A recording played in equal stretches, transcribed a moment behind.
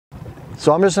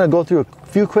So I'm just going to go through a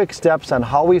few quick steps on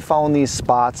how we found these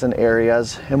spots and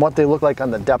areas and what they look like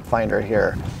on the depth finder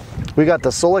here. We got the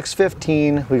Solix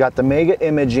 15, we got the Mega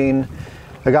imaging,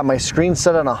 I got my screen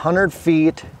set on 100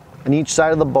 feet on each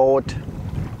side of the boat.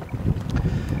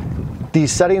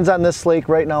 These settings on this lake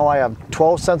right now, I have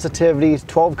 12 sensitivity,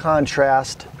 12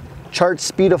 contrast, chart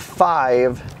speed of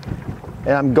 5,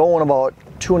 and I'm going about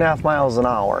 2.5 miles an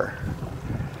hour.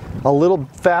 A little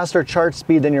faster chart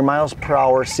speed than your miles per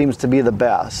hour seems to be the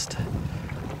best.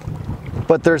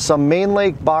 But there's some main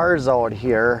lake bars out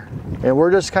here, and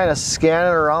we're just kind of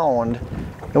scanning around,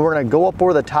 and we're gonna go up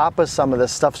over the top of some of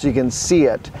this stuff so you can see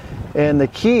it. And the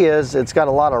key is it's got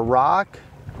a lot of rock,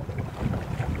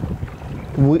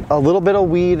 a little bit of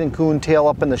weed and coontail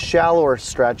up in the shallower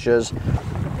stretches,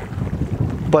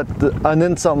 and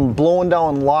then some blowing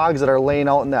down logs that are laying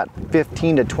out in that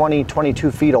 15 to 20,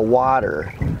 22 feet of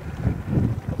water.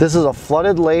 This is a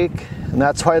flooded lake, and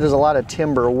that's why there's a lot of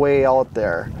timber way out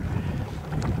there.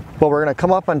 But we're gonna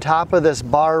come up on top of this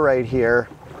bar right here.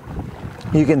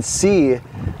 You can see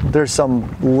there's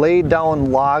some laid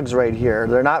down logs right here.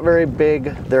 They're not very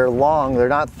big, they're long, they're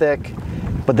not thick,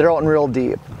 but they're out in real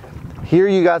deep. Here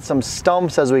you got some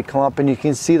stumps as we come up, and you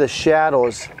can see the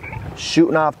shadows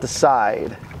shooting off the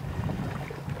side.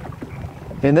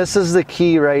 And this is the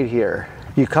key right here.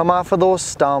 You come off of those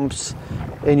stumps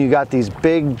and you got these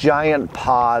big giant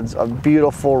pods of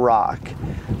beautiful rock.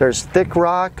 There's thick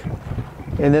rock,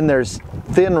 and then there's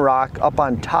thin rock up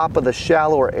on top of the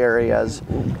shallower areas.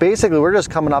 Basically, we're just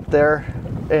coming up there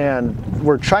and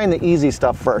we're trying the easy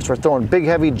stuff first. We're throwing big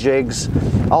heavy jigs,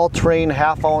 all terrain,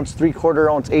 1/2 ounce, 3/4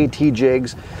 ounce AT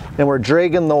jigs, and we're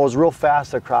dragging those real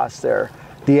fast across there.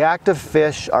 The active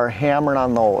fish are hammering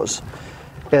on those.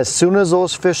 As soon as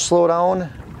those fish slow down,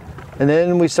 and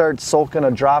then we start soaking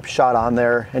a drop shot on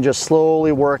there and just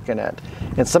slowly working it.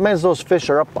 And sometimes those fish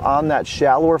are up on that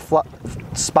shallower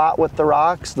spot with the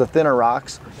rocks, the thinner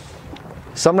rocks.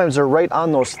 Sometimes they're right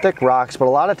on those thick rocks, but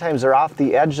a lot of times they're off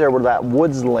the edge there where that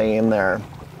wood's laying there.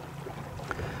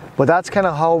 But that's kind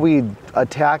of how we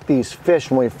attack these fish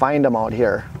when we find them out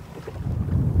here.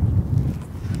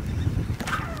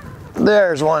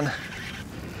 There's one.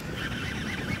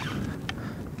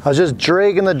 I was just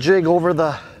dragging the jig over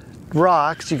the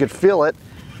rocks, you could feel it.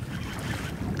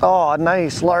 Oh,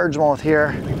 nice largemouth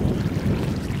here.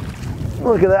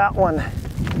 Look at that one.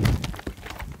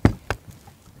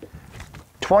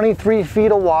 23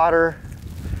 feet of water,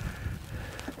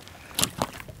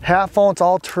 1/2 ounce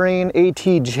all-terrain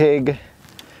AT jig,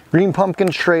 green pumpkin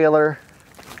trailer,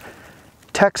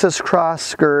 Texas cross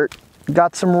skirt,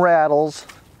 got some rattles,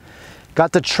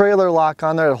 got the trailer lock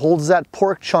on there that holds that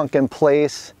pork chunk in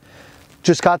place.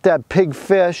 Just got that pig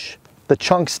fish, the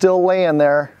chunk's still laying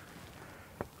there.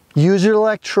 Use your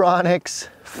electronics,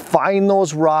 find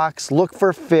those rocks, look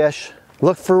for fish,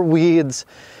 look for weeds.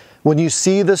 When you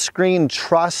see the screen,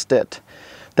 trust it.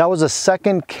 That was a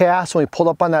second cast when we pulled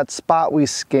up on that spot we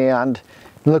scanned.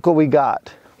 And look what we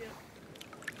got.